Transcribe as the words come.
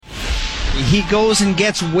he goes and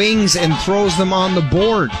gets wings and throws them on the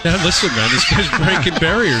board. Yeah, listen, man, this guy's breaking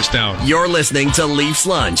barriers down. You're listening to Leafs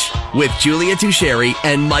Lunch with Julia Tucheri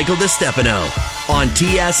and Michael DeStefano on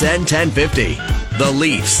TSN 1050. The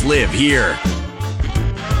Leafs live here.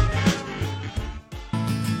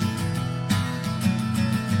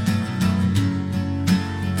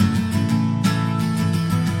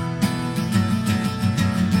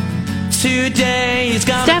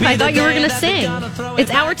 Steph, I thought you were going to sing.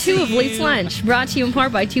 It's hour 2 of Leafs Lunch, brought to you in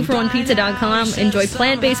part by 2for1pizza.com. Enjoy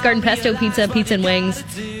plant-based garden pesto pizza, pizza and wings,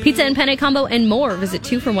 pizza and penne combo, and more. Visit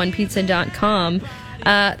 2for1pizza.com.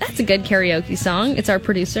 That's a good karaoke song. It's our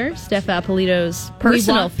producer, Steph Apolito's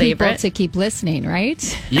personal favorite. People to keep listening, right?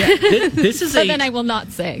 Yeah, this is so then I will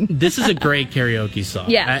not sing. This is a great karaoke song.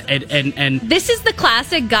 Yeah, and this is the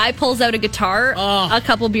classic guy pulls out a guitar a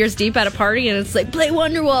couple beers deep at a party, and it's like, play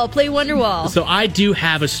Wonderwall, play Wonderwall. So I do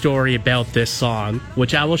have a story about this song,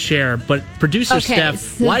 which I will share. But producer Steph,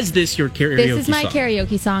 so why is this your karaoke song? This is my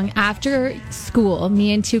karaoke song. After school,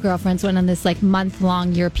 me and 2 girlfriends went on this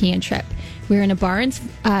month-long European trip. We were in a bar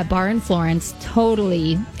in Florence,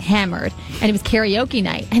 totally hammered, and it was karaoke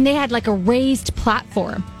night. And they had a raised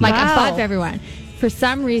platform, above everyone. For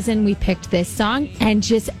some reason, we picked this song and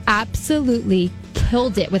just absolutely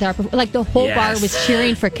killed it with our the whole bar was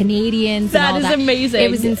cheering for Canadians. That and all is amazing.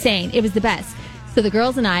 It was insane. It was the best. So the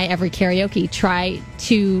girls and I, every karaoke, try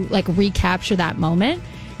to recapture that moment.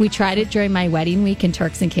 We tried it during my wedding week in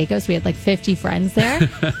Turks and Caicos. We had 50 friends there.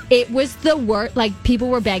 It was the worst. People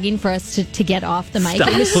were begging for us to get off the mic. Stop,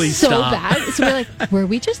 it was please so stop. bad. So we're were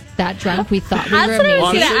we just that drunk? We thought we were That's what I was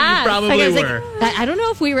amazing. gonna ask. You probably were. I don't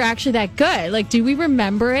know if we were actually that good. Do we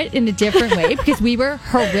remember it in a different way? Because we were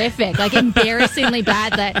horrific, embarrassingly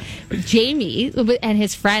bad. That Jamie and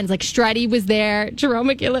his friends, Strutty was there, Jerome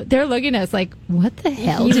McGill, they're looking at us what the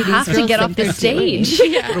hell You do these have to girls get think off the they're stage.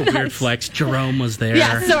 doing? Yeah. What a weird flex. Jerome was there.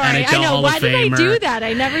 Yeah, sorry. NHL I know. Hall Why of did I Famer. do that?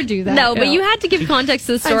 I never do that. No, but you had to give context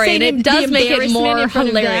to the I'm story, and saying it does the make it embarrassment more in front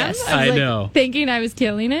of them. hilarious. I was, I know. Thinking I was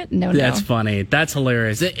killing it. No, That's funny. That's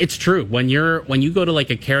hilarious. It's true. When you go to a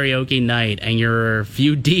karaoke night and you're a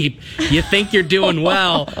few deep, you think you're doing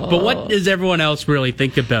well, but what does everyone else really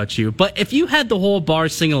think about you? But if you had the whole bar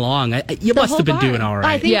sing along, you must have been doing all right.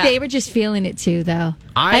 I think they were just feeling it too, though.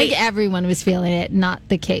 I think everyone was feeling it, not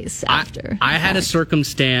the case after. I had a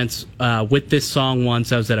circumstance with this song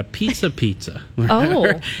once. I was at a Pizza.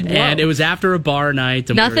 And it was after a bar night.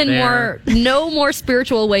 And no more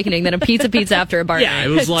spiritual awakening than a pizza after a bar night. Yeah, it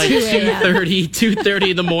was 2:30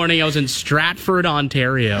 in the morning. I was in Stratford,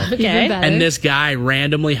 Ontario. Okay. And this guy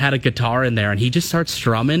randomly had a guitar in there, and he just starts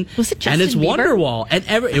strumming. Was it Justin And it's Bieber? Wonderwall. And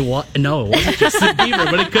it wasn't Justin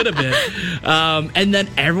Bieber, but it could have been. And then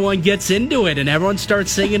everyone gets into it, and everyone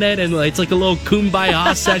starts singing it, and it's like a little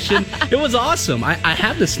kumbaya session. It was awesome. I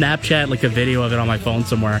have the Snapchat, a video of it on my phone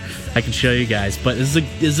somewhere. I can show you guys. But this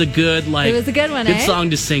is a good, it was a good one, good song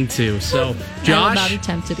to sing to. So, Josh, I will not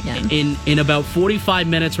attempt it again. In about 45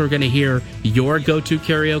 minutes, we're going to hear your go-to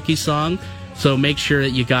karaoke song. So make sure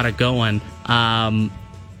that you got it going.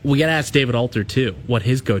 We got to ask David Alter, too, what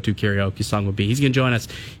his go-to karaoke song would be. He's going to join us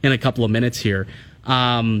in a couple of minutes here.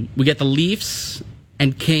 We get the Leafs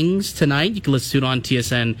and Kings tonight. You can listen to it on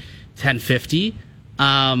TSN 1050.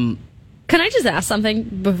 Can I just ask something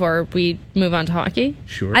before we move on to hockey?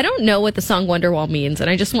 Sure. I don't know what the song Wonderwall means, and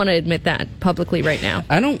I just want to admit that publicly right now.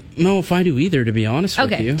 I don't know if I do either, to be honest with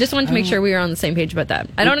you. Okay, just wanted to make sure we were on the same page about that.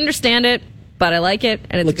 I don't understand it, but I like it,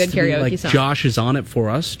 and it's a good karaoke song. Josh is on it for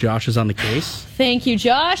us. Josh is on the case. Thank you,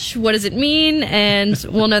 Josh. What does it mean? And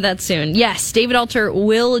we'll know that soon. Yes, David Alter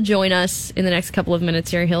will join us in the next couple of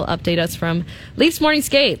minutes here. He'll update us from Leafs Morning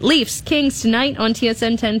Skate. Leafs Kings tonight on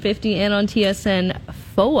TSN 1050 and on TSN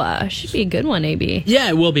FOA. Should be a good one, AB. Yeah,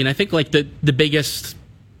 it will be. And I think the biggest,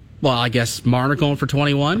 I guess Marner going for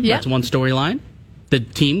 21. Yeah. That's one storyline. The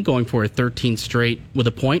team going for a 13 straight with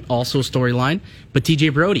a point, also a storyline. But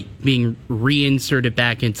TJ Brody being reinserted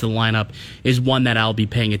back into the lineup is one that I'll be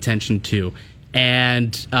paying attention to.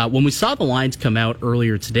 And when we saw the lines come out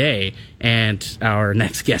earlier today, and our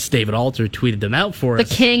next guest, David Alter, tweeted them out for us.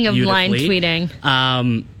 The king of line beautifully,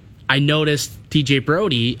 tweeting. I noticed TJ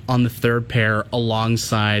Brody on the third pair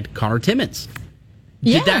alongside Connor Timmins.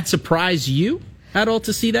 Did that surprise you at all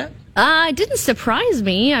to see that? It didn't surprise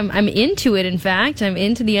me. I'm into it, in fact. I'm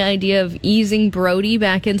into the idea of easing Brody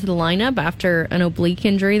back into the lineup after an oblique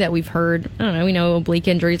injury that we've heard. I don't know, we know oblique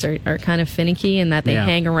injuries are kind of finicky and that they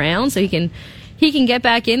hang around, so he can get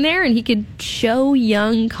back in there and he could show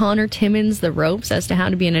young Connor Timmins the ropes as to how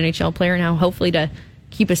to be an NHL player and how hopefully to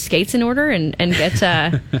keep his skates in order and get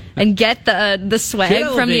and get the swag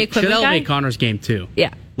from the equipment should elevate guy. Connor's game too.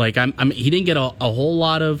 Yeah, he didn't get a whole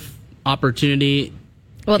lot of opportunity.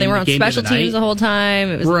 Well, they in were the on game special the other teams night. the whole time.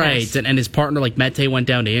 It was a Right, mess. and his partner, like Mete, went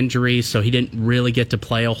down to injury, so he didn't really get to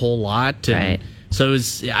play a whole lot. And Right. So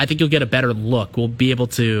I think you'll get a better look. We'll be able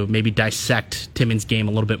to maybe dissect Timmins' game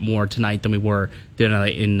a little bit more tonight than we were the other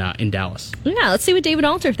night in Dallas. Yeah, let's see what David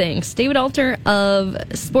Alter thinks. David Alter of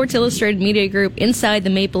Sports Illustrated Media Group, Inside the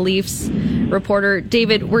Maple Leafs reporter.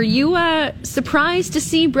 David, were you surprised to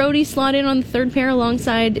see Brody slot in on the third pair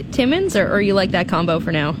alongside Timmins, or you like that combo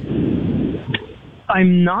for now?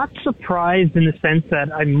 I'm not surprised in the sense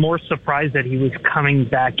that I'm more surprised that he was coming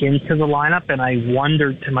back into the lineup, and I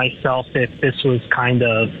wondered to myself if this was kind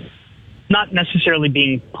of not necessarily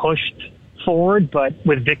being pushed forward, but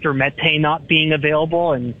with Victor Mete not being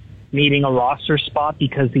available and needing a roster spot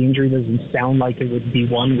because the injury doesn't sound like it would be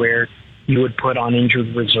one where you would put on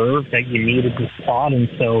injured reserve, that you needed the spot. And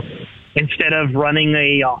so instead of running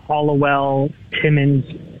a Hollowell-Timmins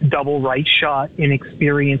double right shot,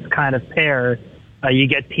 inexperienced kind of pair, you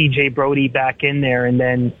get TJ Brody back in there, and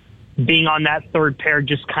then being on that third pair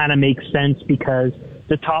just kind of makes sense because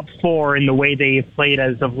the top four in the way they have played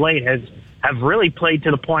as of late have really played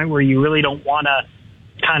to the point where you really don't want to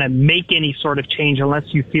kind of make any sort of change unless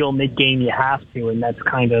you feel mid-game you have to, and that's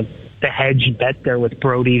kind of the hedge bet there with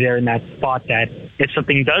Brody there in that spot, that if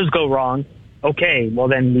something does go wrong, okay, well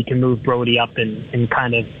then we can move Brody up and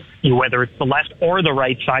kind of, whether it's the left or the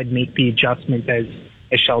right side, make the adjustment as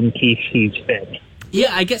Sheldon Keefe sees fit.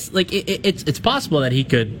 Yeah, I guess like it's possible that he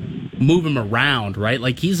could move him around, right?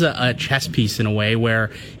 Like he's a chess piece in a way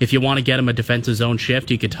where if you want to get him a defensive zone shift,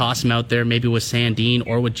 you could toss him out there maybe with Sandin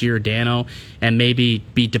or with Giordano and maybe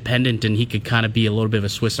be dependent, and he could kind of be a little bit of a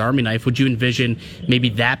Swiss Army knife. Would you envision maybe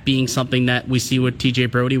that being something that we see with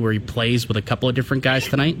TJ Brody, where he plays with a couple of different guys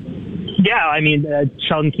tonight? Yeah, I mean,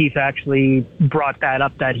 Sheldon Keefe actually brought that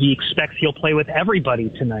up, that he expects he'll play with everybody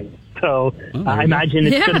tonight. So I imagine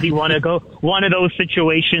it's going to be one of those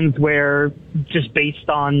situations where, just based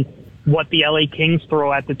on what the LA Kings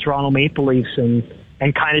throw at the Toronto Maple Leafs and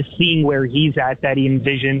kind of seeing where he's at, that he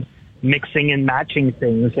envisioned mixing and matching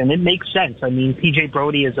things. And it makes sense. I mean, TJ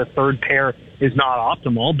Brody as a third pair is not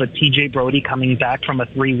optimal, but TJ Brody coming back from a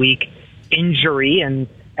 3-week injury and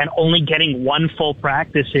only getting one full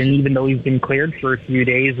practice in, even though he's been cleared for a few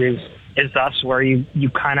days, is thus where you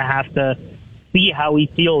kind of have to see how he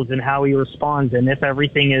feels and how he responds. And if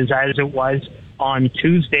everything is as it was on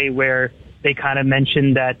Tuesday, where they kind of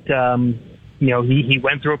mentioned that, he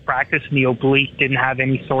went through a practice and the oblique didn't have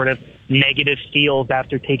any sort of negative feels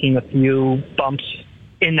after taking a few bumps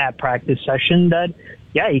in that practice session, that,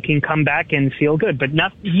 yeah, he can come back and feel good. But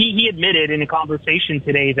he admitted in a conversation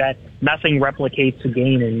today that nothing replicates a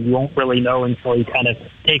game, and you won't really know until he kind of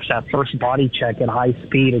takes that first body check at high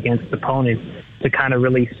speed against opponents to kind of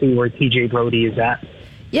really see where TJ Brody is at.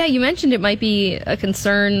 Yeah, you mentioned it might be a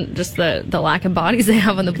concern, just the lack of bodies they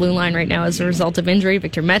have on the blue line right now as a result of injury.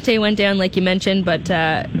 Victor Mete went down, like you mentioned, but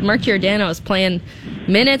Mark Giordano is playing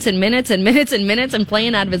minutes and minutes and minutes and minutes and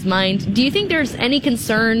playing out of his mind. Do you think there's any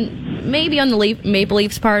concern, maybe on the Maple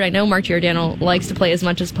Leafs part? I know Mark Giordano likes to play as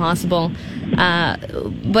much as possible,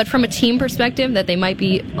 but from a team perspective, that they might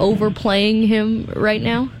be overplaying him right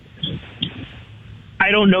now? I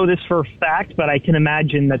don't know this for a fact, but I can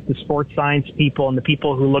imagine that the sports science people and the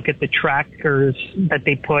people who look at the trackers that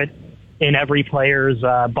they put in every player's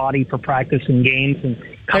body for practice and games and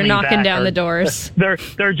they're knocking down the doors.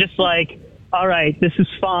 They're just like, all right, this is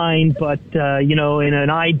fine, but in an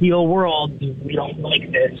ideal world, we don't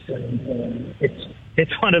like this. And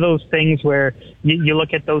it's one of those things where you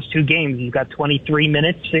look at those two games. You've got 23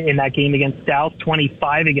 minutes in that game against Dallas,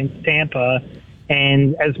 25 against Tampa.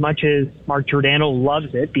 And as much as Mark Giordano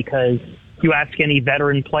loves it, because you ask any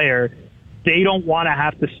veteran player, they don't want to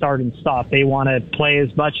have to start and stop. They want to play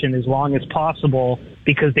as much and as long as possible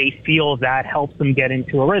because they feel that helps them get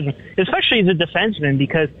into a rhythm, especially as a defenseman,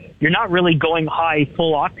 because you're not really going high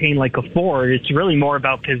full octane like a forward. It's really more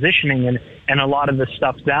about positioning and a lot of the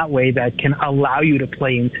stuff that way that can allow you to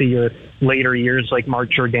play into your later years like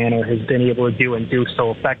Mark Giordano has been able to do and do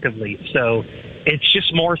so effectively. So it's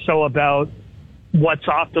just more so about what's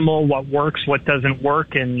optimal, what works, what doesn't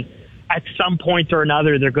work, and at some point or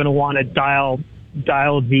another, they're going to want to dial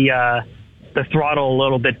the throttle a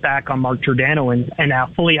little bit back on Mark Giordano, and a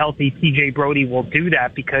fully healthy TJ Brody will do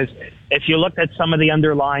that, because if you looked at some of the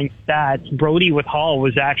underlying stats, Brody with Hall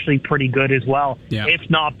was actually pretty good as well, if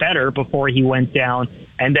not better, before he went down.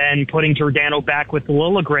 And then putting Giordano back with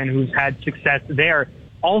Liljegren, who's had success there,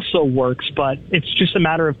 also works, but it's just a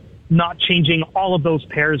matter of not changing all of those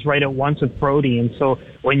pairs right at once with Brody. And so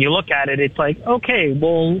when you look at it, it's like, okay,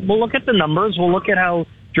 we'll look at the numbers. We'll look at how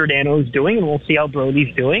Giordano's doing, and we'll see how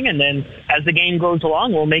Brody's doing. And then as the game goes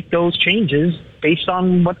along, we'll make those changes based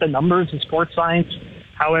on what the numbers and sports science,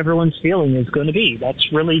 how everyone's feeling is going to be.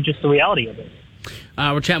 That's really just the reality of it.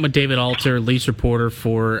 We're chatting with David Alter, Leafs reporter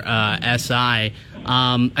for SI.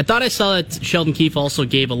 I thought I saw that Sheldon Keefe also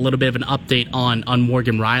gave a little bit of an update on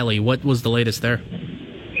Morgan Rielly. What was the latest there?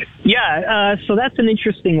 Yeah, so that's an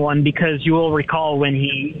interesting one because you will recall when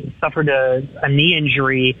he suffered a knee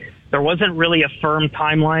injury, there wasn't really a firm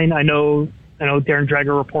timeline. I know Darren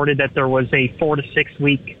Dreger reported that there was a 4 to 6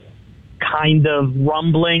 week kind of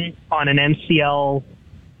rumbling on an MCL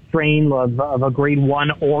strain of a grade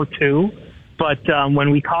 1 or 2. But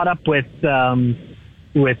when we caught up with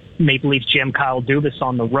Maple Leafs GM Kyle Dubas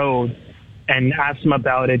on the road and asked him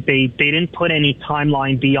about it, they didn't put any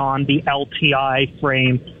timeline beyond the LTI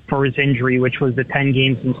frame for his injury, which was the 10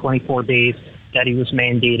 games in 24 days that he was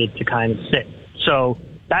mandated to kind of sit. So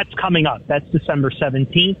that's coming up. That's December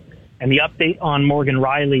 17th. And the update on Morgan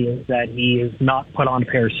Rielly is that he is not put on a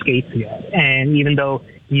pair of skates yet. And even though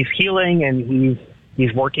he's healing and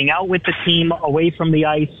he's working out with the team away from the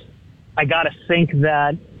ice, I got to think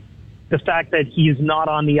that the fact that he's not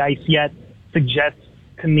on the ice yet suggests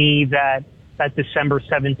to me that that December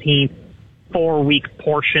 17th 4-week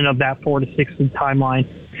portion of that 4 to 6 week timeline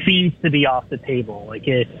seems to be off the table. Like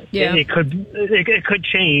it could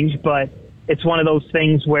change, but it's one of those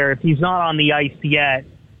things where if he's not on the ice yet,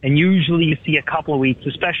 and usually you see a couple of weeks,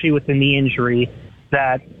 especially with the knee injury,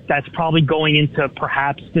 that's probably going into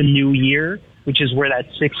perhaps the new year, which is where that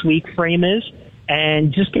 6 week frame is.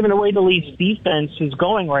 And just given the way the Leafs defense is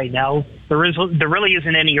going right now, there really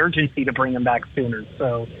isn't any urgency to bring him back sooner.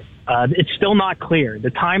 So it's still not clear. The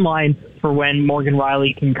timeline for when Morgan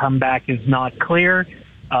Rielly can come back is not clear,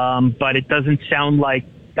 but it doesn't sound like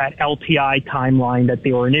that LTI timeline that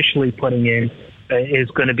they were initially putting in is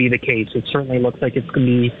going to be the case. It certainly looks like it's going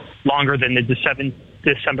to be longer than the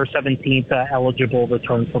December 17th eligible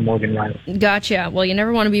return for Morgan Rielly. Gotcha. Well, you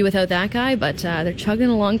never want to be without that guy, but they're chugging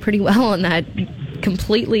along pretty well on that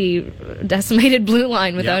completely decimated blue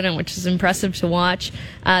line without him, which is impressive to watch.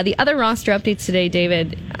 The other roster updates today,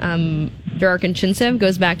 David, Darkin Chinsev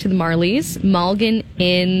goes back to the Marlies. Malgin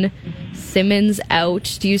in, Simmons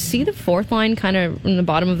out. Do you see the fourth line kind of in the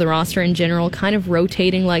bottom of the roster in general kind of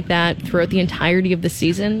rotating like that throughout the entirety of the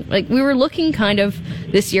season? Like, we were looking kind of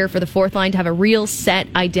this year for the fourth line to have a real set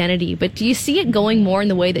identity, but do you see it going more in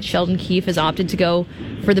the way that Sheldon Keefe has opted to go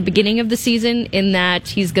for the beginning of the season, in that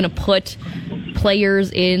he's going to put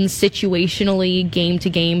players in situationally game to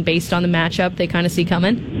game based on the matchup they kind of see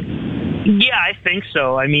coming? Yeah, I think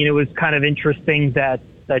so. I mean, it was kind of interesting that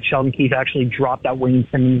Sheldon Keefe actually dropped that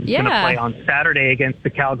Wingson going to play on Saturday against the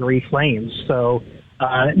Calgary Flames. So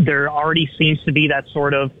there already seems to be that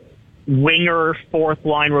sort of winger fourth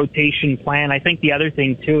line rotation plan. I think the other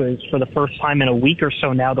thing too is, for the first time in a week or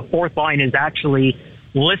so now, the fourth line is actually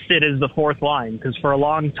listed as the fourth line, because for a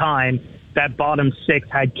long time that bottom six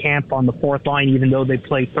had Camp on the fourth line even though they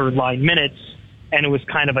played third line minutes, and it was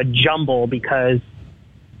kind of a jumble because,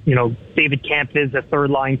 you know, David Camp is a third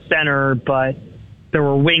line center, but there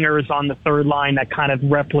were wingers on the third line that kind of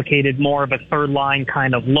replicated more of a third line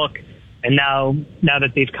kind of look. And now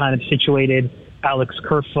that they've kind of situated Alex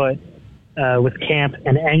Kerfoot with Camp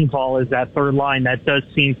and Engvall as that third line, that does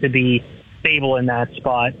seem to be stable in that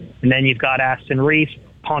spot. And then you've got Aston Reese,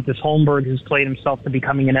 Pontus Holmberg, who's played himself to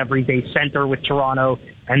becoming an everyday center with Toronto,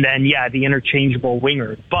 and then, the interchangeable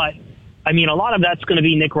wingers. But, I mean, a lot of that's going to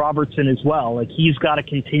be Nick Robertson as well. Like, he's got to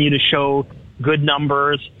continue to show good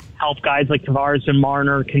numbers, help guys like Tavares and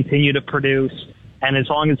Marner continue to produce. And as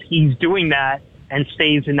long as he's doing that and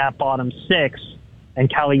stays in that bottom six, and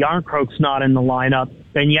Calle Jarnkrok's not in the lineup,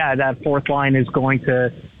 then that fourth line is going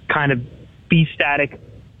to kind of be static.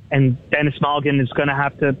 And Dennis Malgin is going to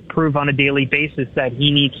have to prove on a daily basis that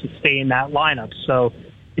he needs to stay in that lineup. So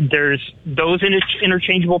there's those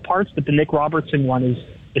interchangeable parts, but the Nick Robertson one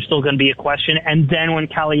is still going to be a question. And then when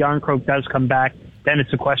Calle Jarnkrok does come back, then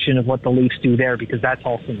it's a question of what the Leafs do there, because that's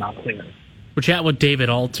also not clear. We're chatting with David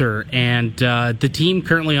Alter, and the team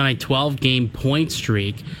currently on a 12-game point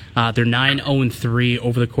streak. They're 9-0-3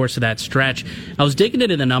 over the course of that stretch. I was digging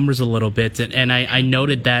into the numbers a little bit, and I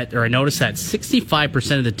noticed that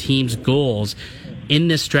 65% of the team's goals in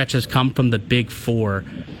this stretch has come from the Big Four.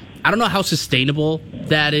 I don't know how sustainable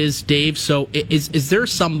that is, Dave. So is there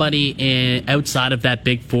somebody outside of that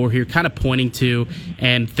Big Four here kind of pointing to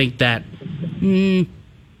and think that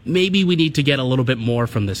maybe we need to get a little bit more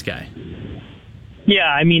from this guy? Yeah,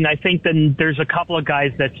 I mean, I think then there's a couple of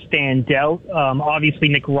guys that stand out. Obviously,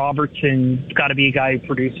 Nick Robertson's got to be a guy who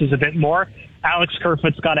produces a bit more. Alex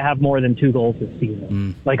Kerfoot's got to have more than 2 goals this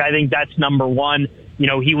season. Like, I think that's number one.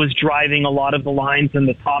 he was driving a lot of the lines in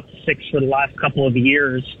the top 6 for the last couple of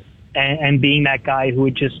years, and being that guy who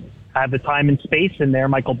would just have the time and space in there.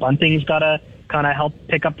 Michael Bunting's got to kind of help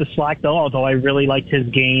pick up the slack, though, although I really liked his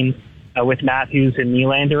game with Matthews and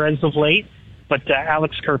Nylander as of late. But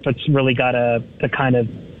Alex Kerfoot's really got to kind of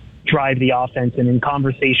drive the offense, and in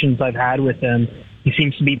conversations I've had with him, he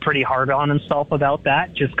seems to be pretty hard on himself about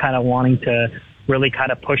that, just kind of wanting to really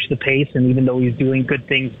kind of push the pace. And even though he's doing good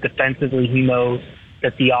things defensively, he knows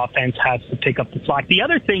that the offense has to pick up the slack. The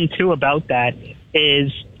other thing, too, about that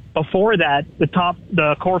is before that,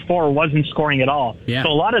 the core four wasn't scoring at all. Yeah. So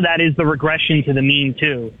a lot of that is the regression to the mean,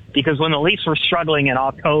 too, because when the Leafs were struggling in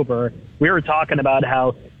October, we were talking about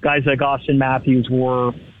how guys like Austin Matthews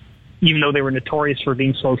were, even though they were notorious for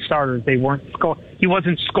being slow starters, he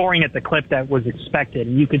wasn't scoring at the clip that was expected.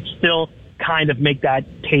 And you could still kind of make that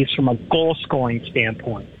case from a goal-scoring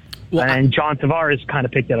standpoint. Well, and John Tavares kind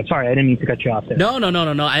of picked it up. Sorry, I didn't mean to cut you off there. No.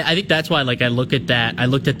 I think that's why, I look at that. I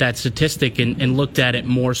looked at that statistic and looked at it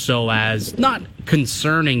more so as not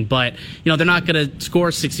concerning, but they're not going to score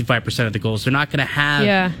 65% of the goals. They're not going to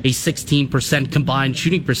have a 16% combined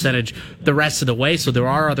shooting percentage the rest of the way. So there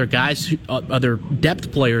are other guys, other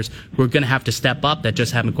depth players who are going to have to step up that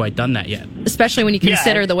just haven't quite done that yet. Especially when you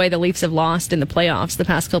consider the way the Leafs have lost in the playoffs the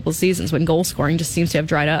past couple of seasons, when goal scoring just seems to have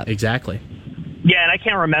dried up. Exactly. Yeah, and I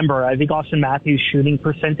can't remember. I think Austin Matthews' shooting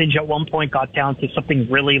percentage at one point got down to something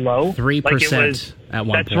really low. 3% at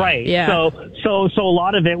one point. That's right. Yeah. So a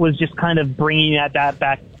lot of it was just kind of bringing that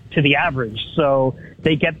back to the average. So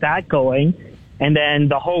they get that going, and then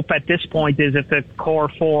the hope at this point is if the core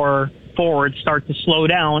four forwards start to slow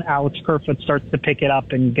down, Alex Kerfoot starts to pick it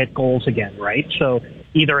up and get goals again, right? So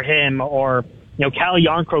either him or Cal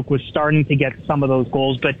Yarncroke was starting to get some of those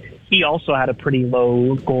goals, but he also had a pretty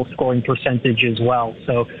low goal-scoring percentage as well.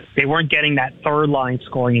 So they weren't getting that third-line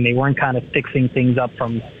scoring, and they weren't kind of fixing things up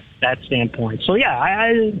from that standpoint. So, yeah,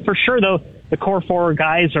 I for sure, though, the core four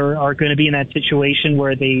guys are going to be in that situation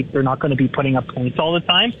where they're not going to be putting up points all the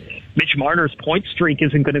time. Mitch Marner's point streak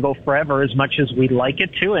isn't going to go forever as much as we'd like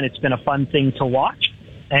it to, and it's been a fun thing to watch.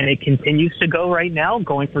 And it continues to go right now,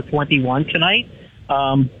 going for 21 tonight.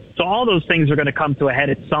 So all those things are going to come to a head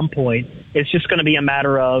at some point. It's just going to be a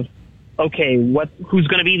matter of, okay, who's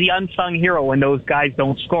going to be the unsung hero when those guys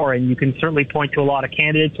don't score? And you can certainly point to a lot of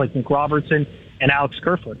candidates like Nick Robertson and Alex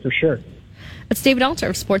Kerfoot for sure. It's David Alter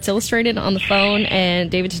of Sports Illustrated on the phone.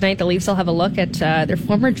 And David, tonight the Leafs will have a look at their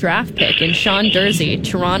former draft pick in Sean Durzi,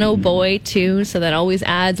 Toronto boy too. So that always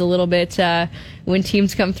adds a little bit when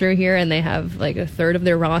teams come through here and they have like a third of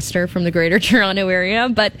their roster from the greater Toronto area.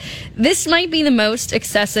 But this might be the most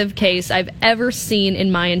excessive case I've ever seen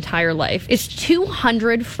in my entire life. Is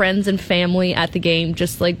 200 friends and family at the game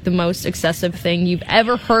just like the most excessive thing you've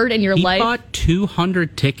ever heard in your life? He bought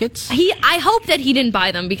 200 tickets? I hope that he didn't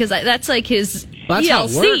buy them, because that's like his Well, that's how it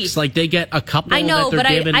ELC. works. Like, they get a couple I know, that they're but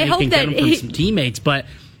given, I and hope you can that get them from some teammates, but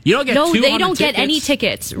you don't get 200 No, they don't get any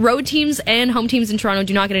tickets. tickets. Road teams and home teams in Toronto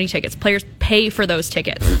do not get any tickets. Players pay for those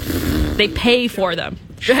tickets. They pay for them,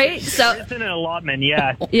 right? So it's an allotment,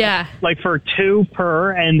 yeah. Yeah. Like for 2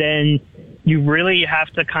 per, and then you really have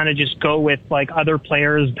to kind of just go with like other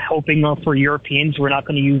players, hoping for Europeans who are not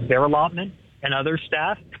going to use their allotment, and other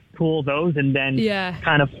staff pool those, and then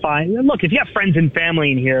kind of find. Look, if you have friends and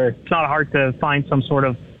family in here, it's not hard to find some sort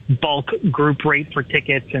of bulk group rate for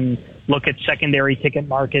tickets and look at secondary ticket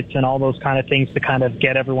markets and all those kind of things to kind of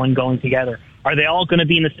get everyone going together. Are they all going to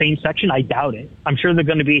be in the same section? I doubt it. I'm sure they're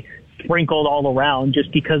going to be sprinkled all around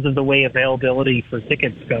just because of the way availability for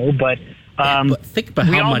tickets go. But, but think about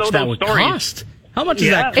how much that would cost. How much does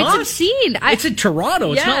that cost? It's obscene. It's in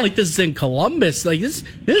Toronto. It's not like this is in Columbus. Like this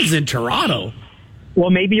is in Toronto. Well,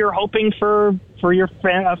 maybe you're hoping for your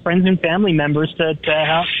friends and family members to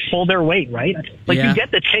pull their weight, right? Like you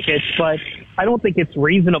get the tickets, but I don't think it's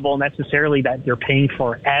reasonable necessarily that you're paying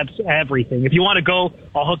for everything. If you want to go,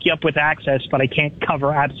 I'll hook you up with access, but I can't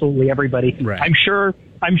cover absolutely everybody. Right. I'm sure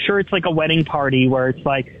it's like a wedding party where it's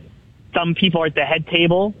like some people are at the head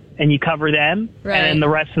table and you cover them, and then the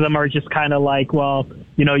rest of them are just kind of like, well,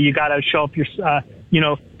 you got to show up your,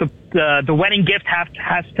 the wedding gift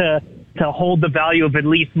has to hold the value of at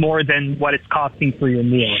least more than what it's costing for your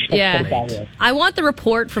meal. I want the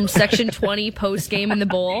report from Section 20 post game in the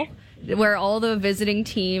bowl, where all the visiting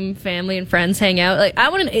team, family, and friends hang out. Like,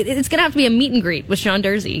 it's going to have to be a meet and greet with Sean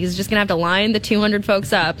Durzi. He's just going to have to line the 200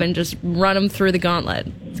 folks up and just run them through the gauntlet.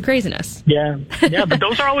 It's craziness. Yeah, but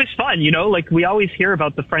those are always fun, Like, we always hear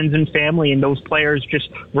about the friends and family and those players just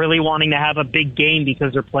really wanting to have a big game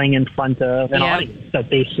because they're playing in front of an audience that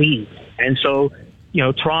they see. And so,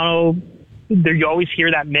 Toronto, you always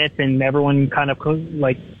hear that myth, and everyone kind of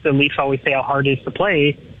like the Leafs always say how hard it is to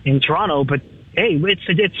play in Toronto. But hey,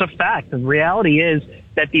 it's a fact. The reality is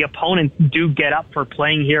that the opponents do get up for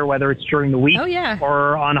playing here, whether it's during the week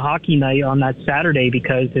or on hockey night on that Saturday,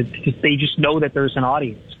 because they just know that there's an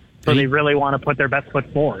audience. So they really want to put their best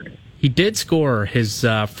foot forward. He did score his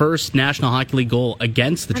first National Hockey League goal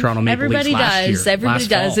against the Toronto Maple Leafs last year. Everybody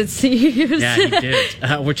does. It seems. Yeah, he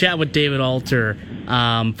did. We're chatting with David Alter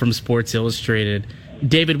from Sports Illustrated.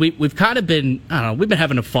 David, we've kind of been, I don't know, we've been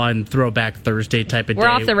having a fun Throwback Thursday type of day. We're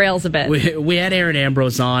off the rails a bit. We had Erin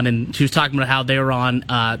Ambrose on, and she was talking about how they're on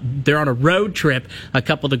a road trip. A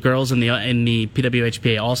couple of the girls in the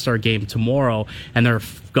PWHPA All-Star game tomorrow, and they're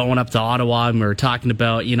going up to Ottawa, and we were talking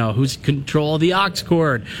about, who's in control of the aux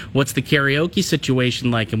cord, what's the karaoke situation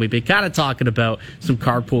like, and we've been kind of talking about some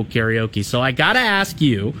carpool karaoke. So I got to ask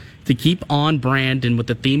you, to keep on brand and with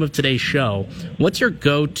the theme of today's show, what's your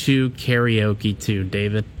go-to karaoke tune,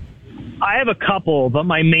 David? I have a couple, but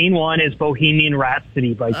my main one is Bohemian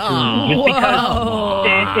Rhapsody by Queen. Just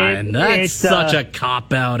because that's such a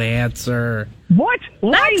cop-out answer. What?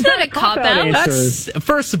 Why is that a cop-out? That's,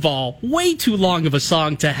 first of all, way too long of a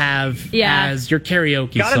song to have as your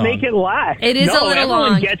karaoke song. Gotta make it last. It is a little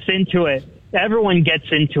everyone long. Gets into it. Everyone gets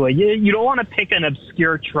into it. You don't want to pick an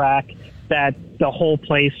obscure track that the whole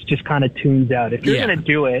place just kind of tunes out. If you're going to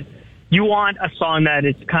do it, you want a song that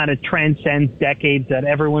it's kind of transcends decades, that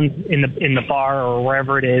everyone in the bar or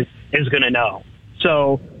wherever it is going to know.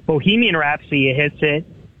 So Bohemian Rhapsody hits it.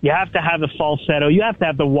 You have to have the falsetto. You have to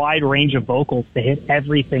have the wide range of vocals to hit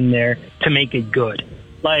everything there to make it good.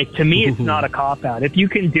 Like, to me, it's not a cop-out. If you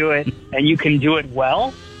can do it and you can do it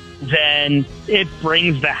well, then it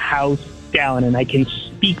brings the house down, and I can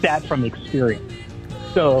speak that from experience.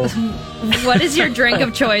 So, what is your drink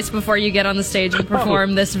of choice before you get on the stage and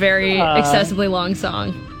perform this very excessively long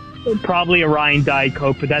song? Probably a Ryan Diet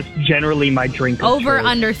Coke, but that's generally my drink of choice.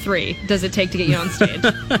 Under 3 does it take to get you on stage?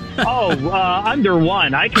 Under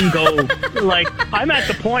 1. I can go, I'm at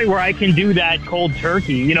the point where I can do that cold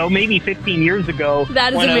turkey. Maybe 15 years ago,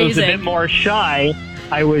 that is when amazing. I was a bit more shy,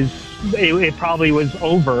 it probably was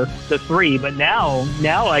over the 3, but now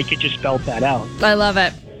I could just belt that out. I love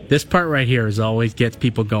it. This part right here always gets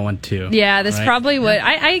people going too. Yeah, this probably would.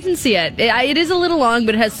 I can see it. It is a little long,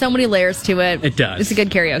 but it has so many layers to it. It does. It's a good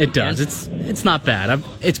karaoke. It does. It's not bad.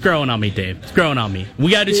 It's growing on me, Dave. It's growing on me.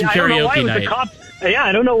 We got to do some karaoke night.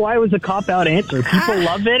 I don't know why it was a cop-out answer. People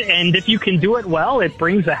love it, and if you can do it well, it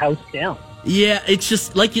brings the house down. Yeah, it's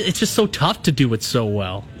just so tough to do it so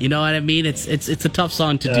well. You know what I mean? It's a tough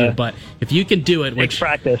song to do, but if you can do it, which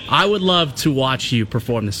practice. I would love to watch you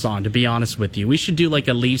perform the song, to be honest with you. We should do like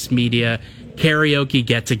a Leafs media karaoke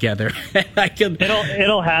get together.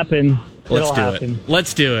 It'll happen.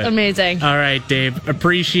 Let's do it. Amazing. All right, Dave.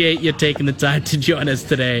 Appreciate you taking the time to join us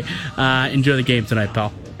today. Enjoy the game tonight,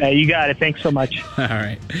 pal. You got it. Thanks so much. All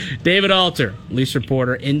right. David Alter, Leafs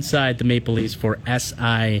reporter inside the Maple Leafs for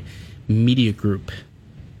SI Media Group.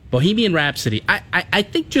 Bohemian Rhapsody. I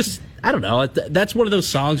think I don't know. That's one of those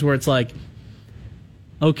songs where it's like,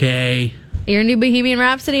 okay. Your new Bohemian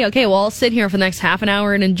Rhapsody? Okay, well, I'll sit here for the next half an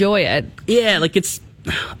hour and enjoy it. Yeah,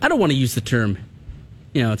 I don't want to use the term,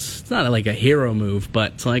 it's not like a hero move,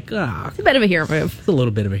 but it's like, it's a bit of a hero move. It's a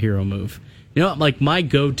little bit of a hero move. My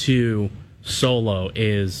go-to solo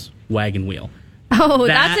is Wagon Wheel. Oh,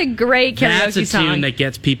 that's a great karaoke song. That's a tune that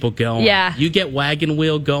gets people going. Yeah. You get Wagon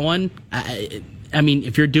Wheel going. I mean,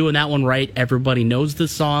 if you're doing that one right, everybody knows the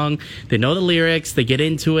song. They know the lyrics. They get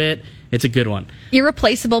into it. It's a good one.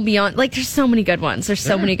 Irreplaceable Beyond. There's so many good ones.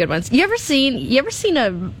 Many good ones. You ever seen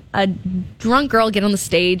a drunk girl get on the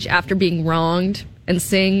stage after being wronged and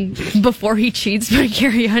sing Before He Cheats by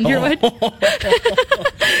Carrie Underwood?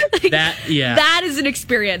 That is an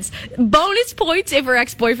experience. Bonus points if her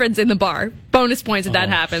ex-boyfriend's in the bar. Bonus points if that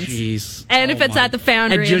happens. Jeez. And if it's at the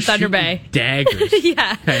Foundry in Thunder Bay. Daggers.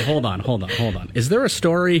 Yeah. Okay, hold on. Is there a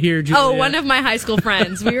story here, Julia? Oh, one of my high school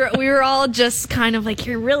friends. We were all just kind of like,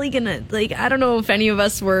 you're really gonna, I don't know if any of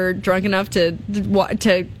us were drunk enough to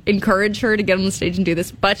encourage her to get on the stage and do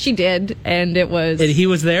this, but she did, and it was... And he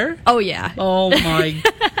was there? Oh, yeah. Oh, my...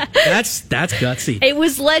 That's gutsy. It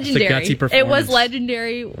was legendary. It's a gutsy performance. It was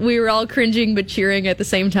legendary. We were all cringing but cheering at the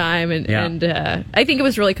same time, and I think it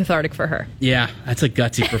was really cathartic for her. Yeah, that's a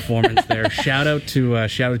gutsy performance there. Shout out to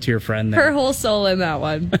your friend there. Her whole soul in that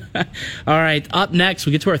one. All right, up next,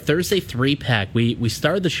 we get to our Thursday 3-pack. We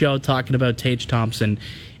started the show talking about Tage Thompson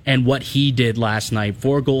and what he did last night.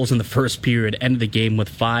 4 goals in the first period, ended the game with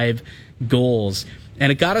 5 goals.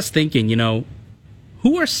 And it got us thinking,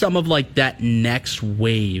 who are some of like that next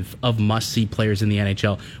wave of must-see players in the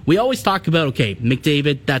NHL? We always talk about, okay,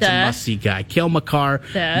 McDavid, that's a must-see guy. Cale Makar,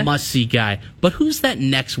 must-see guy. But who's that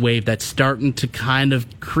next wave that's starting to kind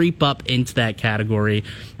of creep up into that category?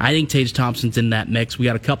 I think Tage Thompson's in that mix. We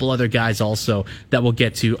got a couple other guys also that we'll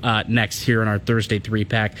get to next here on our Thursday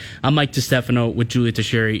 3-pack. I'm Mike DeStefano with Julia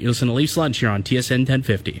Teixeira. You listen to Leafs Lunch here on TSN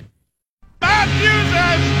 1050. Matthews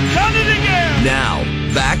has done it again! Now,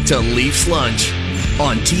 back to Leafs Lunch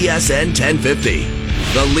on TSN 1050.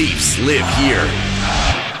 The Leafs live here.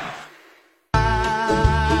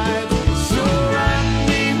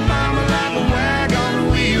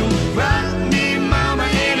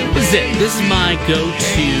 This is my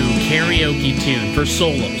go-to karaoke tune for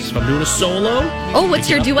solos. If I'm doing a solo... Oh, what's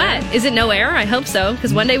your duet? Is it No Air? I hope so,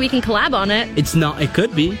 because one day we can collab on it. It's not... It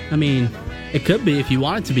could be. I mean, it could be. If you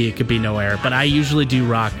want it to be, it could be No Air. But I usually do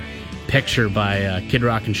Rock Picture by Kid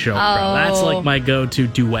Rock and Show. That's like my go-to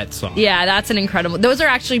duet song. Yeah, that's an incredible... Those are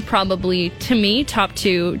actually probably, to me, top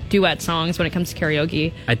 2 duet songs when it comes to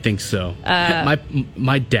karaoke. I think so.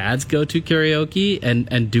 My dad's go-to karaoke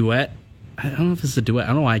and duet... I don't know if it's a duet. I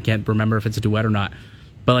don't know why I can't remember if it's a duet or not.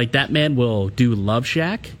 But like that man will do Love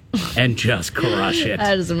Shack and just crush it.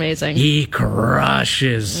 That is amazing. He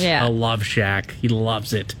crushes a Love Shack. He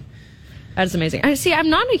loves it. That is amazing. I'm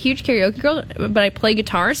not a huge karaoke girl, but I play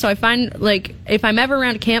guitar, so I find, like, if I'm ever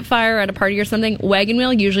around a campfire at a party or something, Wagon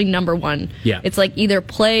Wheel usually number 1. Yeah. It's like either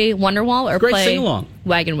play Wonderwall or great play sing-along.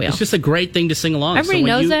 Wagon Wheel. It's just a great thing to sing along. Everybody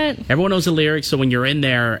knows it. Everyone knows the lyrics, so when you're in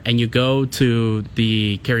there and you go to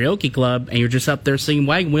the karaoke club and you're just up there singing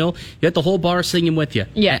Wagon Wheel, you get the whole bar singing with you.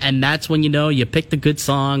 Yeah. And that's when you know you picked a good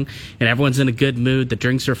song and everyone's in a good mood, the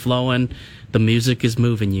drinks are flowing, the music is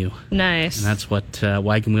moving you. Nice. And that's what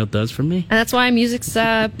Wagon Wheel does for me. And that's why music's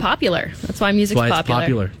popular. That's why music's It's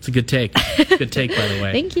popular. It's a good take. It's a good take, by the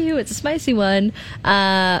way. Thank you. It's a spicy one.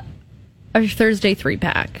 Our Thursday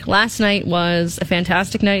 3-pack. Last night was a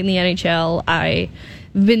fantastic night in the NHL. I've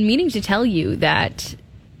been meaning to tell you that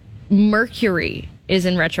Mercury is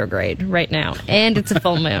in retrograde right now, and it's a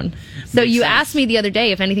full moon. So you asked me the other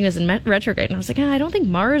day if anything was in retrograde, and I was like, I don't think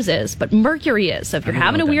Mars is, but Mercury is. So if you're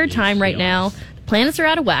having a weird time right now, the planets are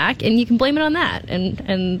out of whack, and you can blame it on that.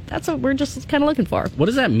 And that's what we're just kind of looking for. What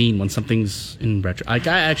does that mean when something's in retro? I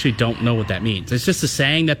actually don't know what that means. It's just a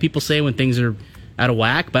saying that people say when things are out of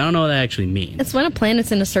whack, but I don't know what that actually means. It's when a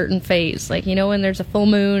planet's in a certain phase. Like, you know, when there's a full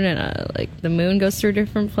moon and the moon goes through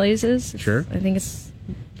different phases. Sure. I think it's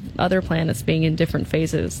other planets being in different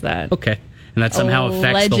phases that okay, and that somehow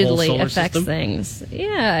affects the whole solar system? Things.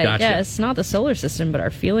 Yeah, Gotcha. I guess not the solar system, but our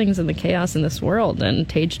feelings and the chaos in this world. And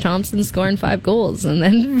Tage Thompson scoring 5 goals and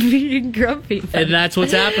then being grumpy. And that's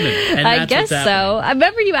what's happening. And I guess so. I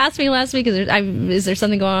remember you asked me last week, is there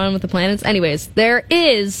something going on with the planets? Anyways, there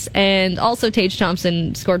is. And also Tage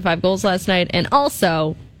Thompson scored 5 goals last night. And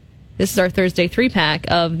also, this is our Thursday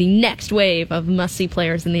 3-pack of the next wave of must-see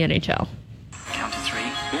players in the NHL. Count to 3?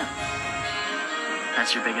 Yeah.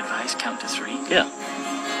 That's your big advice? Count to 3? Yeah.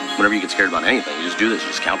 Whenever you get scared about anything, you just do this.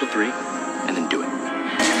 Just count to 3 and then do it.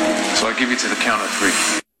 So I give you to the count of 3.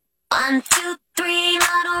 1, 2, 3,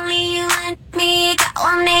 not only you and me, got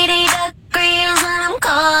 180 degrees when I'm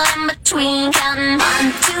caught in between, counting 1,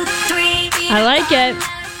 2, 3. I like it.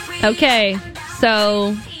 Okay,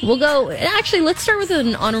 so we'll go. Actually, let's start with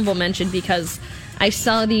an honorable mention because I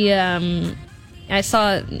saw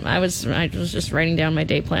I was just writing down my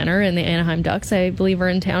day planner, and the Anaheim Ducks, I believe, are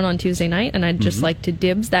in town on Tuesday night, and I'd just like to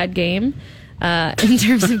dibs that game in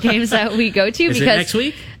terms of games that we go to. Is because it next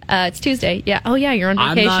week? It's Tuesday. Yeah. Oh, yeah. You're on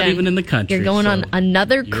vacation. I'm not even in the country. You're going on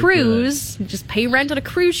another you're cruise. You just pay rent on a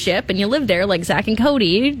cruise ship, and you live there like Zach and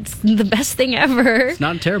Cody. It's the best thing ever. It's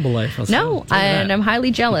not a terrible life. And I'm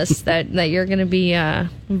highly jealous that you're going to be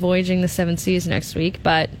voyaging the 7 seas next week.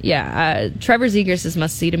 But yeah, Trevor Zegras is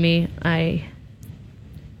must see to me. I'm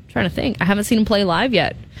trying to think. I haven't seen him play live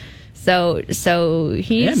yet. So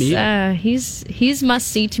he's must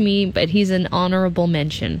see to me, but he's an honorable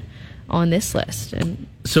mention on this list. And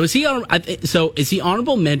so is he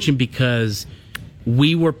honorable mention because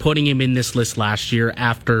we were putting him in this list last year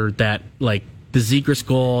after that, like the Zegras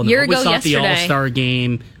goal, year ago yesterday, the All-Star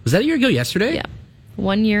game. Was that a year ago yesterday? Yeah.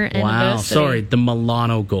 1 year anniversary. Sorry, the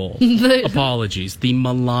Milano goal. Apologies, the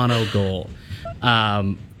Milano goal.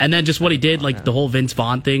 And then just what he did, like the whole Vince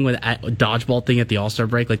Vaughn thing with dodgeball thing at the All-Star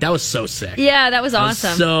break, like that was so sick. Yeah, that was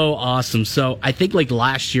awesome. So awesome. So I think like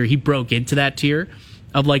last year he broke into that tier.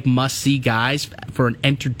 of like must-see guys for an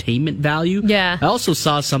entertainment value. Yeah. I also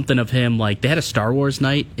saw something of him, like they had a Star Wars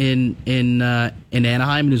night in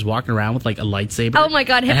Anaheim, and he was walking around with like a lightsaber. Oh my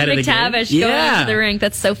God, him ahead and of the game. McTavish going into the rink.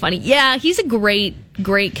 That's so funny. Yeah, he's a great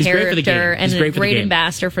character and a great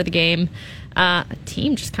ambassador for the game.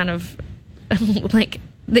 Team just kind of like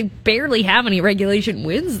they barely have any regulation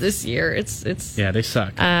wins this year. It's yeah, they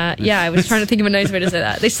suck. I was trying to think of a nice way to say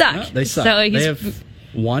that. They suck. No, they suck. So they have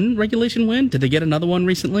one regulation win. Did they get another one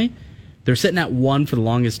recently? They're sitting at 1 for the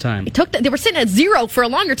longest time. They were sitting at 0 for a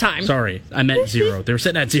longer time. Sorry, I meant 0. They were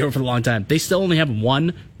sitting at 0 for a long time. They still only have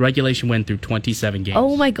 1 regulation win through 27 games.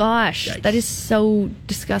 Oh my gosh, Yikes. That is so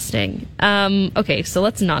disgusting. Okay, so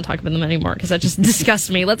let's not talk about them anymore because that just disgusts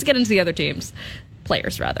me. Let's get into the other teams,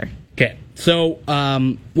 players rather. Okay, so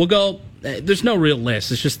we'll go. There's no real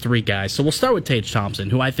list. It's just 3 guys. So we'll start with Tage Thompson,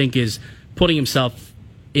 who I think is putting himself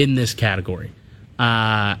in this category.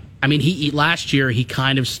 I mean, last year he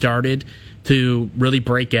kind of started to really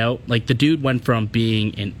break out. Like the dude went from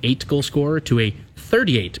being an 8-goal scorer to a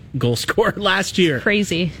 38-goal scorer last year.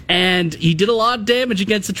 Crazy. And he did a lot of damage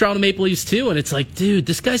against the Toronto Maple Leafs too. And it's like, dude,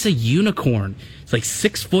 this guy's a unicorn. It's like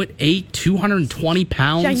 6'8", 220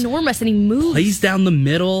 pounds. Ginormous, and he moves. Plays down the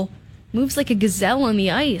middle. Moves like a gazelle on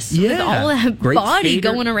the ice with all that Great body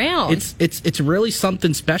skater. going around. It's really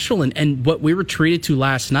something special. And what we were treated to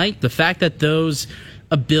last night, the fact that those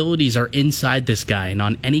abilities are inside this guy, and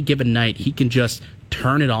on any given night he can just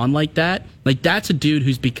turn it on like that. Like that's a dude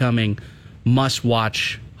who's becoming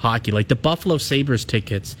must-watch hockey. Like the Buffalo Sabres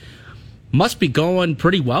tickets must be going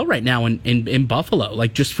pretty well right now in Buffalo,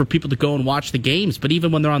 like just for people to go and watch the games. But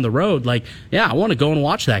even when they're on the road, like, yeah, I want to go and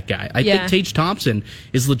watch that guy. I think Tage Thompson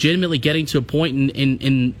is legitimately getting to a point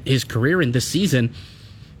in his career in this season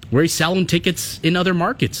where he's selling tickets in other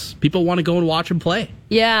markets. People want to go and watch him play.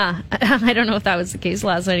 Yeah. I don't know if that was the case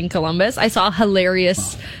last night in Columbus. I saw a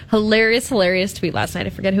hilarious tweet last night. I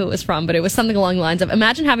forget who it was from, but it was something along the lines of,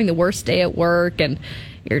 imagine having the worst day at work and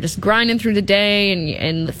you're just grinding through the day,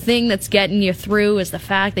 and the thing that's getting you through is the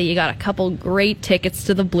fact that you got a couple great tickets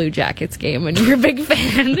to the Blue Jackets game, and you're a big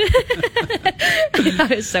fan.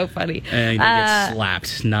 That was so funny. And he gets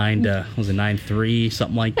slapped 9-3,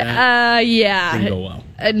 something like that. Yeah. Didn't go well.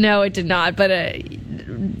 No, it did not. But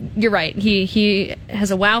you're right. He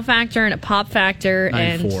has a wow factor and a pop factor,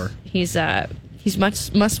 9-4. And he's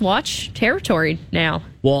must-watch territory now.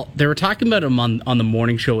 Well, they were talking about him on the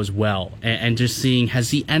morning show as well, and just seeing,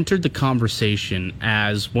 has he entered the conversation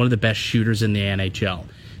as one of the best shooters in the NHL?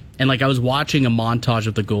 And like I was watching a montage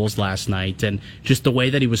of the goals last night, and just the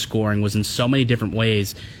way that he was scoring was in so many different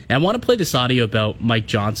ways. And I want to play this audio about Mike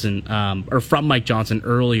Johnson, or from Mike Johnson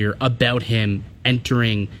earlier, about him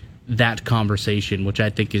entering that conversation, which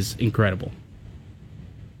I think is incredible.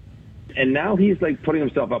 And now he's like putting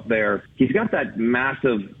himself up there. He's got that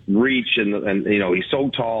massive reach, and you know, he's so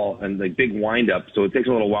tall and like big wind up, so it takes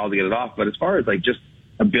a little while to get it off. But as far as like just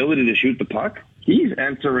ability to shoot the puck, he's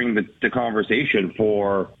entering the conversation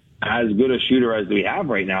for as good a shooter as we have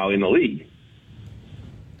right now in the league.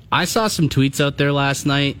 I saw some tweets out there last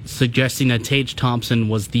night suggesting that Tage Thompson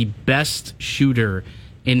was the best shooter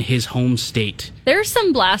in his home state. There's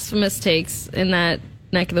some blasphemous takes in that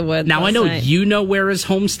neck of the woods. Now, I know you know where his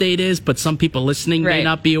home state is, but some people listening may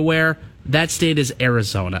not be aware. That state is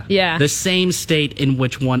Arizona. Yeah. The same state in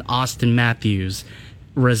which one Austin Matthews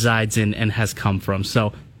resides in and has come from.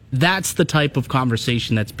 So that's the type of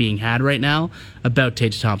conversation that's being had right now about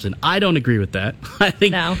Tage Thompson. I don't agree with that. I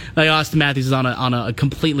think like Austin Matthews is on a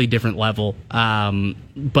completely different level.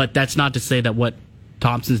 But that's not to say that what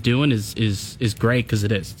Thompson's doing is great, because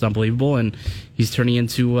it is. It's unbelievable, and he's turning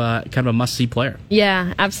into kind of a must-see player.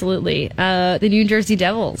 Yeah, absolutely. The New Jersey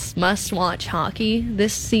Devils must-watch hockey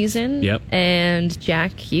this season. Yep. And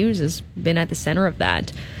Jack Hughes has been at the center of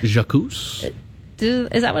that. Jacques?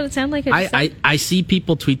 Is that what it sounded like? I see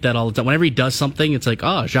people tweet that all the time. Whenever he does something, it's like,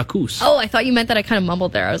 oh, Jacques. Oh, I thought you meant that I kind of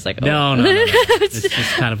mumbled there. I was like, oh. No. It's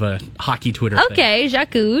just kind of a hockey Twitter thing. Okay,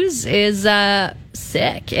 Jacques is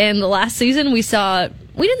sick. And the last season we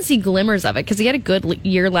didn't see glimmers of it because he had a good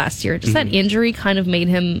year last year. Just that injury kind of made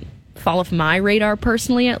him fall off my radar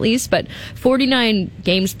personally, at least. But 49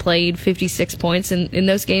 games played, 56 points in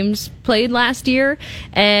those games played last year.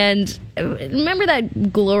 And remember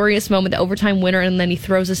that glorious moment, the overtime winner, and then he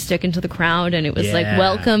throws a stick into the crowd, and it was like,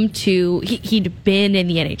 welcome to... He'd been in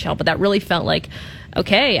the NHL, but that really felt like,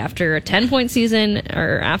 okay, after a 10-point season,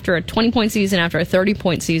 or after a 20-point season, after a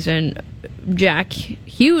 30-point season, Jack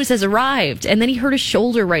Hughes has arrived. And then he hurt his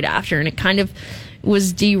shoulder right after, and it kind of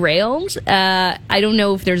was derailed. I don't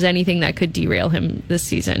know if there's anything that could derail him this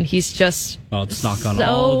season. He's just just knock on so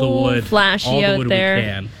all the wood, flashy all the out wood there. we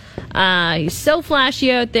can. He's so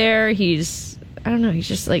flashy out there. He's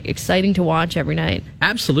just like exciting to watch every night.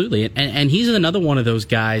 Absolutely. And he's another one of those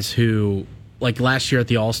guys who, like last year at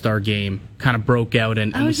the All-Star game, kind of broke out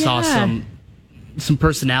and we saw some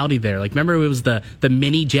personality there. Like, remember it was the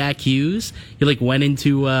mini Jack Hughes? He like went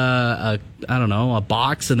into a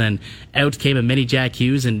box, and then out came a mini Jack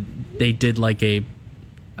Hughes, and they did like the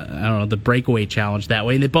breakaway challenge that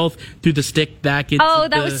way, and they both threw the stick back into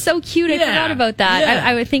that was so cute. I forgot about that.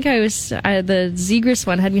 Yeah. I think I was the Zegras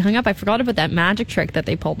one had me hung up. I forgot about that magic trick that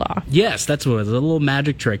they pulled off. Yes, that's what it was, a little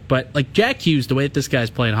magic trick. But like Jack Hughes, the way that this guy's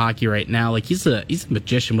playing hockey right now, like he's a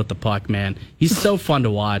magician with the puck, man. He's so fun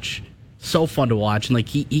to watch. So fun to watch, and like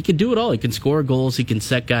he can do it all. He can score goals, he can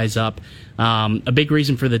set guys up. A big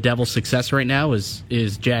reason for the Devils' success right now is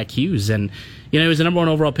Jack Hughes, and he was the number 1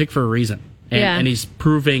 overall pick for a reason. And he's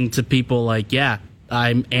proving to people like, I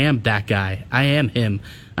am that guy. I am him.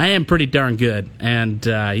 I am pretty darn good, and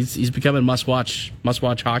he's becoming must watch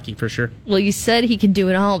hockey for sure. Well, you said he can do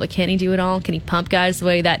it all, but can he do it all? Can he pump guys the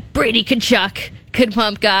way that Brady Tkachuk could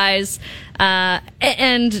pump guys?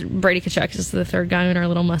 And Brady Tkachuk is the third guy on our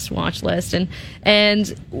little must-watch list.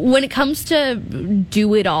 And when it comes to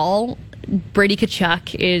do it all, Brady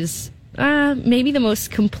Tkachuk is maybe the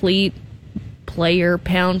most complete player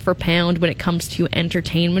pound for pound when it comes to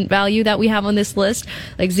entertainment value that we have on this list.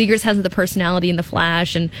 Like Zegras has the personality and the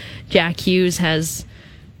flash, and Jack Hughes has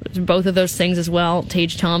both of those things as well.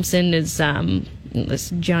 Tage Thompson is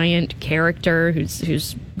this giant character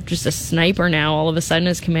who's just a sniper now. All of a sudden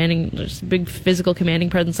is commanding, there's a big physical commanding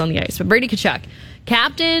presence on the ice. But Brady Tkachuk,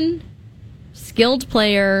 captain, skilled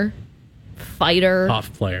player, fighter,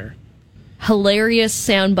 off player, hilarious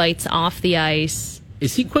sound bites off the ice.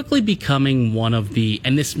 Is he quickly becoming one of the,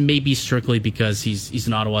 and this may be strictly because he's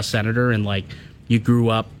an Ottawa Senator and like you grew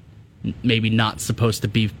up maybe not supposed to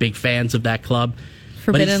be big fans of that club.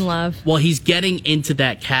 Forbidden love. Well, he's getting into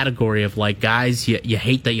that category of like guys you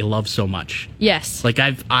hate that you love so much. Yes. Like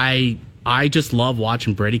I just love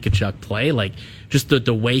watching Brady Tkachuk play. Like just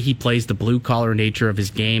the way he plays, the blue collar nature of his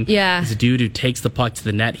game. Yeah. He's a dude who takes the puck to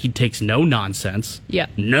the net. He takes no nonsense. Yeah.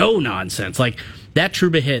 No nonsense. Like that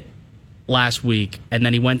Trouba hit last week, and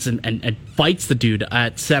then he went and fights the dude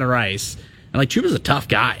at center ice. And like Trouba's a tough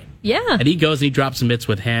guy. Yeah. And he goes and he drops some mitts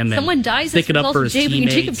with him. Someone and dies sticking up for his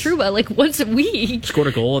teammates. Jacob Trouba like once a week. Scored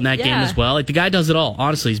a goal in that game as well. Like the guy does it all.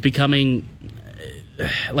 Honestly, he's becoming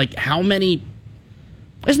like how many.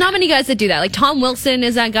 There's not many guys that do that. Like Tom Wilson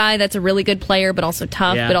is that guy that's a really good player, but also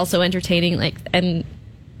tough, but also entertaining. Like and.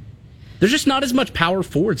 There's just not as much power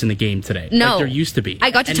forwards in the game today. No. Like there used to be.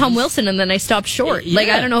 I got to Tom Wilson and then I stopped short. Yeah. Like,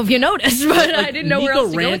 I don't know if you noticed, but I didn't know where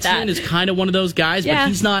else to go with that. Nico Rantanen is kind of one of those guys, but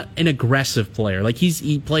he's not an aggressive player. Like,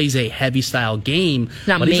 he plays a heavy style game,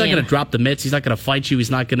 but he's not going to drop the mitts. He's not going to fight you.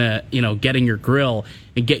 He's not going to, get in your grill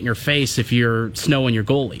and get in your face if you're snowing your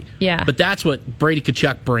goalie. Yeah. But that's what Brady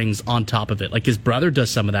Tkachuk brings on top of it. Like, his brother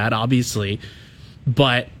does some of that, obviously,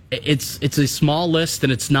 but it's a small list,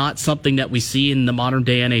 and it's not something that we see in the modern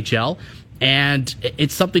day NHL. And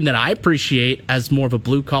it's something that I appreciate as more of a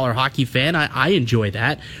blue-collar hockey fan. I enjoy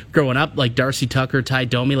that. Growing up, like Darcy Tucker, Ty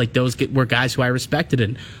Domi, like those were guys who I respected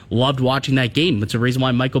and loved watching that game. It's a reason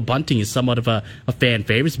why Michael Bunting is somewhat of a fan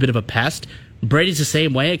favorite. He's a bit of a pest. Brady's the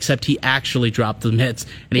same way, except he actually dropped the mitts,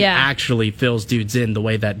 and he actually fills dudes in the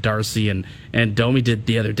way that Darcy and Domi did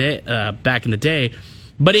the other day, back in the day.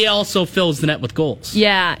 But he also fills the net with goals.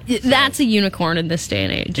 Yeah, that's a unicorn in this day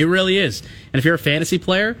and age. It really is. And if you're a fantasy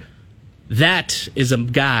player, that is a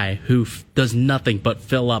guy who does nothing but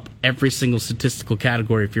fill up every single statistical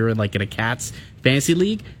category. If you're in a Cats fantasy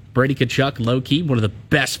league, Brady Tkachuk, low-key, one of the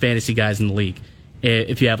best fantasy guys in the league.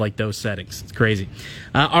 If you have those settings. It's crazy.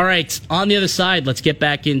 All right, on the other side, let's get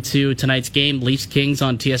back into tonight's game. Leafs Kings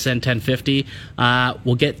on TSN 1050.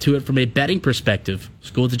 We'll get to it from a betting perspective.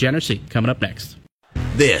 School Degeneracy coming up next.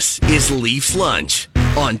 This is Leafs Lunch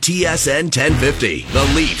on TSN 1050. The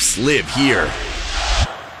Leafs live here.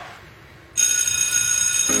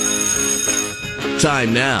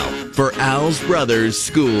 Time now for Al's Brothers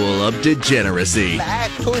School of Degeneracy.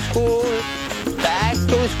 Back to school. Back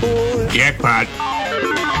to school. Jackpot.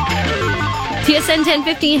 TSN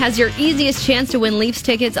 1050 has your easiest chance to win Leafs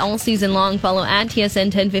tickets all season long. Follow at TSN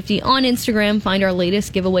 1050 on Instagram. Find our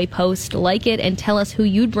latest giveaway post, like it, and tell us who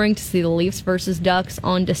you'd bring to see the Leafs versus Ducks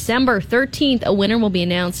on December 13th. A winner will be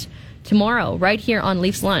announced tomorrow right here on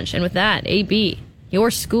Leafs Lunch. And with that, AB,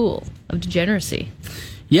 your School of Degeneracy.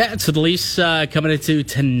 Yeah, so the Leafs coming into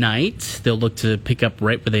tonight, they'll look to pick up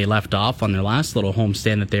right where they left off on their last little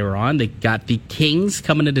homestand that they were on. They got the Kings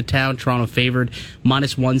coming into town, Toronto favored,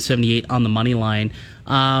 minus 178 on the money line.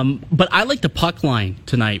 But I like the puck line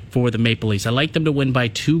tonight for the Maple Leafs. I like them to win by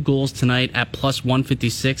 2 goals tonight at plus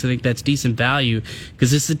 156. I think that's decent value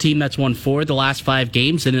because this is a team that's won 4 of the last 5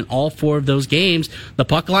 games, and in all 4 of those games, the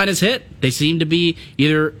puck line is hit. They seem to be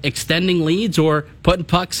either extending leads or putting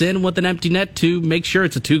pucks in with an empty net to make sure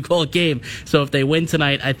it's a 2-goal game. So if they win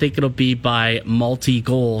tonight, I think it'll be by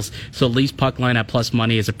multi-goals. So Leafs puck line at plus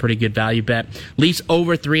money is a pretty good value bet. Leafs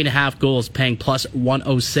over 3.5 goals, paying plus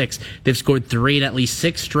 106. They've scored 3 in at least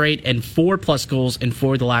 6 straight and 4+ goals in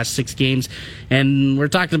 4 of the last 6 games. And we're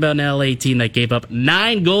talking about an LA team that gave up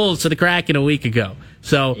 9 goals to the Kraken a week ago.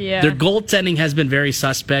 So their goaltending has been very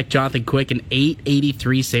suspect. Jonathan Quick, an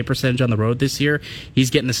 .883 save percentage on the road this year. He's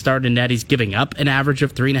getting the start in net. He's giving up an average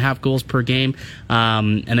of 3.5 goals per game.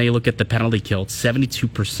 And then you look at the penalty kill, it's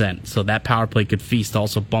 72%. So that power play could feast,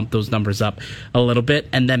 also bump those numbers up a little bit.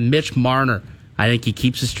 And then Mitch Marner, I think he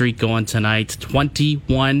keeps the streak going tonight.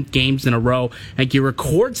 21 games in a row. I think he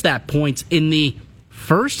records that points in the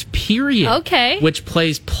first period, which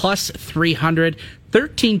plays plus 300.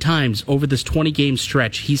 13 times over this 20-game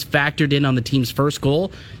stretch, he's factored in on the team's first goal,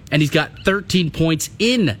 and he's got 13 points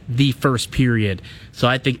in the first period. So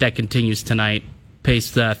I think that continues tonight. Pays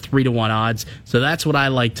 3-1 odds. So that's what I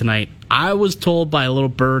like tonight. I was told by a little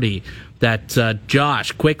birdie that,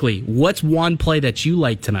 Josh, quickly, what's one play that you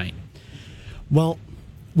like tonight? Well,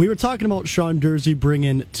 we were talking about Sean Durzi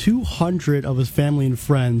bringing 200 of his family and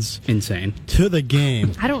friends insane to the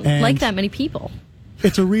game. I don't like that many people.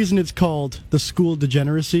 It's a reason it's called the School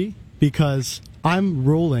Degeneracy, because I'm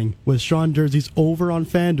rolling with Sean Durzi's over on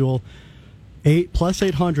FanDuel, plus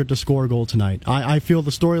 800 to score a goal tonight. I feel the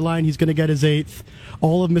storyline, he's going to get his 8th.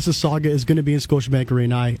 All of Mississauga is going to be in Scotiabank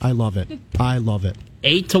Arena. I love it. I love it.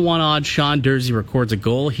 8-1 odds. Sean Durzi records a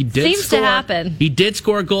goal. He did Seems to happen. He did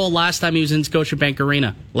score a goal last time he was in Scotiabank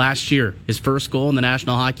Arena last year. His first goal in the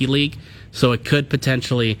National Hockey League. So it could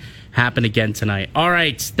potentially happen again tonight. All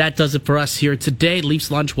right, that does it for us here today. Leafs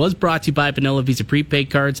Lunch was brought to you by Vanilla Visa prepaid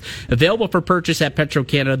cards, available for purchase at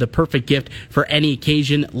Petro-Canada. The perfect gift for any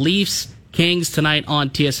occasion. Leafs Kings tonight on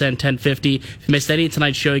TSN 1050. If you missed any of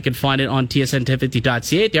tonight's show, you can find it on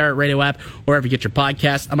tsn1050.ca, the iHeartRadio app, wherever you get your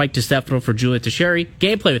podcast. I'm Mike DiStefano for Julia Teixeira.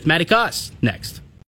 Gameplay with Matty Koss next.